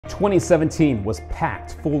2017 was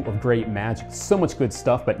packed full of great magic, so much good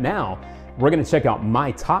stuff, but now we're going to check out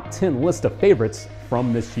my top 10 list of favorites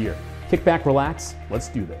from this year. Kick back, relax, let's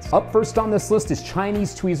do this. Up first on this list is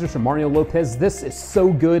Chinese tweezers from Mario Lopez. This is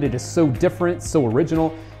so good, it is so different, so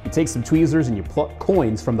original. You take some tweezers and you pluck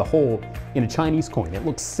coins from the hole in a Chinese coin. It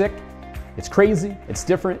looks sick, it's crazy, it's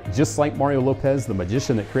different, just like Mario Lopez, the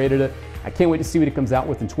magician that created it. I can't wait to see what it comes out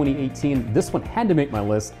with in 2018. This one had to make my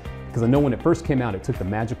list because I know when it first came out, it took the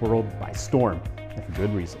magic world by storm, and for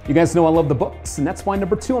good reason. You guys know I love the books, and that's why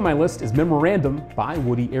number 2 on my list is Memorandum by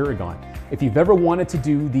Woody Aragon. If you've ever wanted to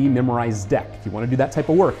do the memorized deck, if you want to do that type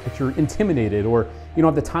of work, if you're intimidated or you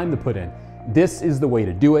don't have the time to put in, this is the way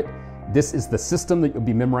to do it. This is the system that you'll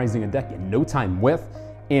be memorizing a deck in no time with.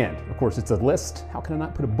 And of course, it's a list. How can I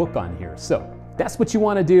not put a book on here? So that's what you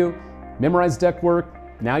want to do. Memorize deck work.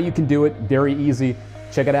 Now you can do it. Very easy.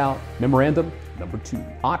 Check it out. Memorandum, number 2.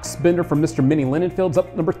 Oxbender from Mr. Mini Linenfeld's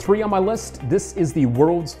up number 3 on my list. This is the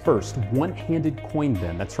world's first one-handed coin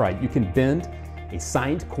bend. That's right. You can bend a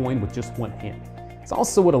signed coin with just one hand. It's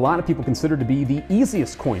also what a lot of people consider to be the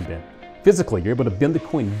easiest coin bend. Physically, you're able to bend the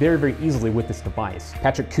coin very, very easily with this device.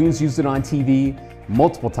 Patrick Coons used it on TV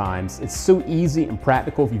multiple times. It's so easy and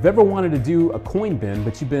practical. If you've ever wanted to do a coin bend,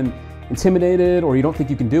 but you've been intimidated or you don't think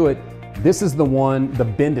you can do it, this is the one. The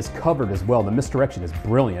bend is covered as well. The misdirection is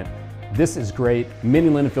brilliant. This is great. Mini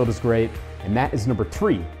Linenfeld is great. And that is number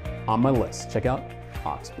 3 on my list. Check out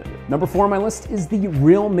Oxbender. Number 4 on my list is the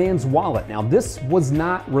Real Man's Wallet. Now, this was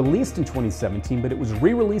not released in 2017, but it was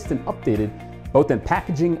re-released and updated both in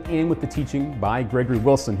packaging and with the teaching by Gregory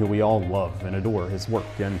Wilson, who we all love and adore his work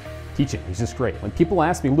and teaching. He's just great. When people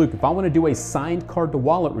ask me, Luke, if I want to do a signed card to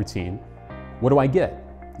wallet routine, what do I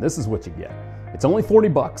get? This is what you get. It's only 40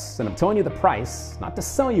 bucks, and I'm telling you the price, not to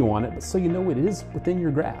sell you on it, but so you know it is within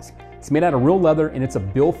your grasp. It's made out of real leather, and it's a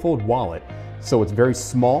billfold wallet, so it's very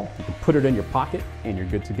small. You can put it in your pocket, and you're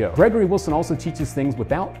good to go. Gregory Wilson also teaches things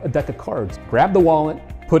without a deck of cards. Grab the wallet,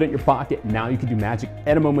 put it in your pocket, now you can do magic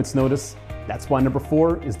at a moment's notice. That's why number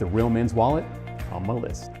 4 is the Real Man's Wallet on my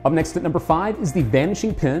list. Up next at number 5 is the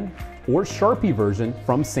Vanishing Pen or Sharpie version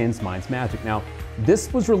from Sans Minds Magic. Now,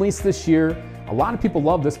 this was released this year. A lot of people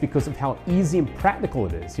love this because of how easy and practical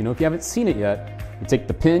it is. You know, if you haven't seen it yet, you take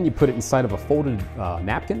the pen, you put it inside of a folded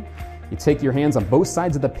napkin, you take your hands on both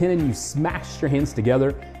sides of the pen and you smash your hands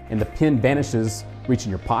together and the pen vanishes, reach in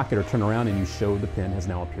your pocket or turn around and you show the pen has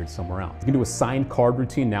now appeared somewhere else. You can do a signed card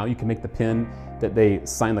routine now. You can make the pen that they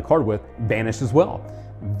sign the card with vanish as well.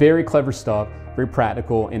 Very clever stuff, very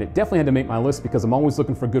practical, and it definitely had to make my list because I'm always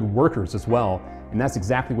looking for good workers as well, and that's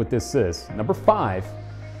exactly what this is. Number 5,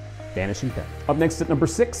 Vanishing Pen. Up next at number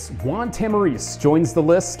 6, Juan Tamariz joins the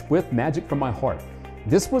list with Magic from My Heart.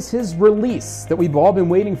 This was his release that we've all been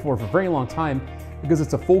waiting for a very long time because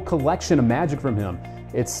it's a full collection of magic from him.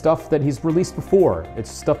 It's stuff that he's released before. It's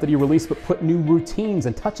stuff that he released but put new routines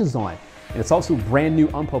and touches on. And it's also brand new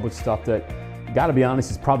unpublished stuff that, gotta be honest,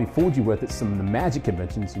 he's probably fooled you with at some of the magic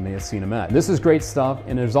conventions you may have seen him at. This is great stuff,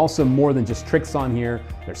 and there's also more than just tricks on here.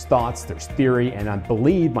 There's thoughts, there's theory, and I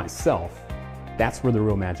believe myself, that's where the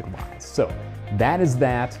real magic lies. So that is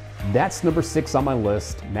that. That's number 6 on my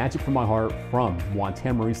list, Magic from My Heart from Juan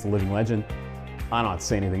Tamariz, the living legend. I don't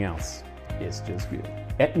say anything else. It's just good.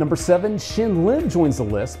 At number 7, Shin Lim joins the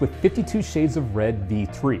list with 52 Shades of Red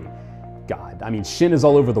V3. God, I mean, Shin is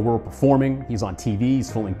all over the world performing. He's on TV,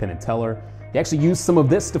 he's fooling Penn and Teller. He actually used some of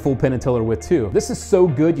this to fool Penn and Teller with too. This is so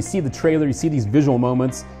good. You see the trailer, you see these visual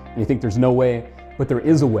moments, and you think there's no way, but there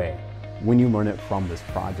is a way when you learn it from this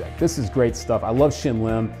project. This is great stuff. I love Shin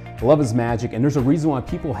Lim, I love his magic, and there's a reason why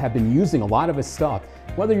people have been using a lot of his stuff.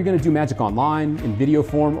 Whether you're gonna do magic online, in video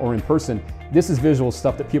form, or in person, this is visual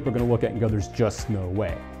stuff that people are gonna look at and go, there's just no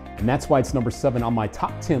way. And that's why it's number 7 on my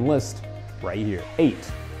top 10 list right here. 8.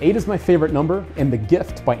 8 is my favorite number, and The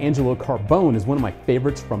Gift by Angelo Carbone is one of my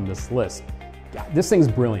favorites from this list. God, this thing's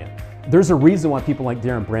brilliant. There's a reason why people like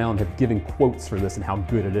Darren Brown have given quotes for this and how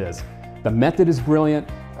good it is. The method is brilliant.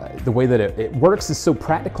 The way that it works is so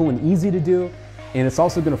practical and easy to do, and it's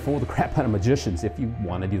also gonna fool the crap out of magicians if you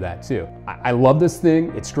wanna do that too. I love this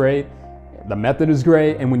thing, it's great. The method is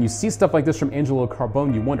great, and when you see stuff like this from Angelo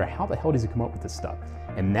Carbone, you wonder how the hell does he come up with this stuff?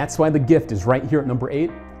 And that's why The Gift is right here at number 8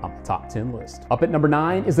 on the top 10 list. Up at number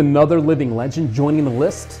 9 is another living legend joining the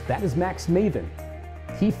list. That is Max Maven.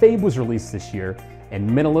 Keyfabe was released this year, and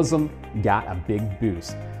Mentalism got a big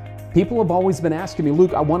boost. People have always been asking me,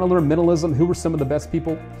 Luke, I want to learn Mentalism. Who are some of the best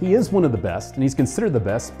people? He is one of the best, and he's considered the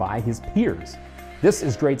best by his peers. This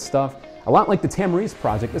is great stuff. A lot like the Tamariz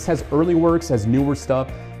project, this has early works, has newer stuff,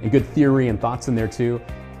 and good theory and thoughts in there too.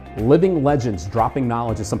 Living legends dropping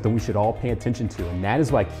knowledge is something we should all pay attention to, and that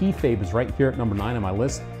is why Keyfabe is right here at number 9 on my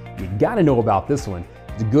list. you gotta know about this one.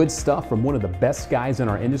 It's good stuff from one of the best guys in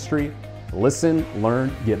our industry. Listen,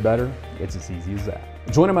 learn, get better. It's as easy as that.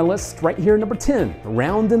 Joining my list right here, number 10,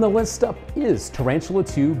 rounding the list up, is Tarantula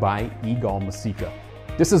 2 by Yigal Masika.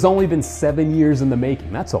 This has only been 7 years in the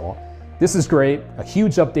making, that's all. This is great, a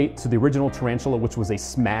huge update to the original Tarantula, which was a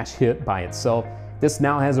smash hit by itself. This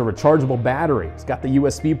now has a rechargeable battery. It's got the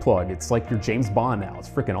USB plug. It's like your James Bond now. It's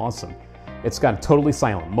freaking awesome. It's got a totally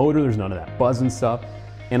silent motor. There's none of that buzz and stuff.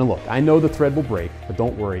 And look, I know the thread will break, but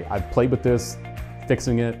don't worry. I've played with this,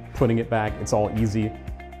 fixing it, putting it back. It's all easy.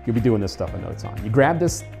 You'll be doing this stuff in no time. You grab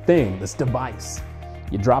this thing, this device,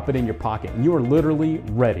 you drop it in your pocket, and you are literally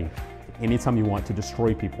ready anytime you want to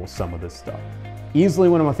destroy people with some of this stuff. Easily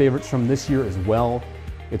one of my favorites from this year as well.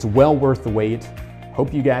 It's well worth the wait.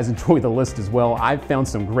 Hope you guys enjoy the list as well. I've found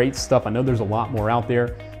some great stuff. I know there's a lot more out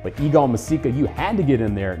there, but Yigal Masika, you had to get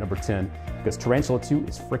in there at number 10 because Tarantula 2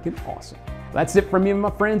 is freaking awesome. That's it from me and my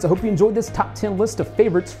friends. I hope you enjoyed this top 10 list of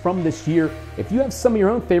favorites from this year. If you have some of your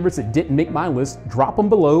own favorites that didn't make my list, drop them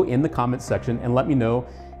below in the comment section and let me know.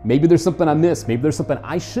 Maybe there's something I missed. Maybe there's something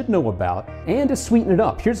I should know about. And to sweeten it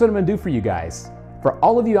up, here's what I'm gonna do for you guys. For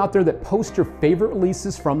all of you out there that post your favorite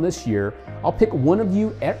releases from this year, I'll pick one of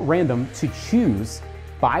you at random to choose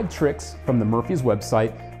 5 tricks from the Murphy's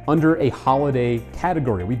website under a holiday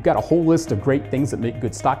category. We've got a whole list of great things that make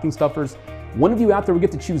good stocking stuffers. One of you out there will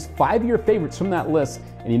get to choose 5 of your favorites from that list,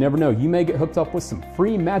 and you never know, you may get hooked up with some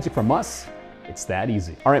free magic from us. It's that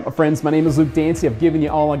easy. All right, my friends, my name is Luke Dancy. I've given you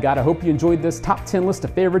all I got. I hope you enjoyed this top 10 list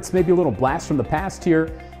of favorites, maybe a little blast from the past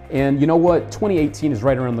here. And you know what? 2018 is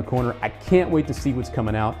right around the corner. I can't wait to see what's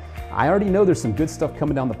coming out. I already know there's some good stuff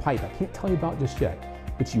coming down the pipe. I can't tell you about just yet,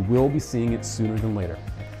 but you will be seeing it sooner than later.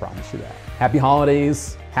 I promise you that. Happy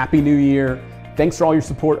holidays. Happy New Year. Thanks for all your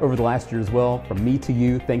support over the last year as well. From me to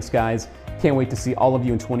you, thanks guys. Can't wait to see all of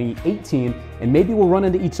you in 2018, and maybe we'll run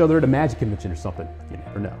into each other at a Magic convention or something. You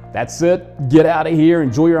never know. That's it. Get out of here.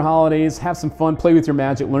 Enjoy your holidays. Have some fun. Play with your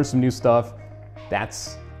Magic. Learn some new stuff.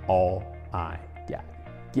 That's all I got.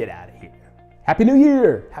 Get out of here. Happy New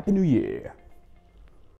Year. Happy New Year.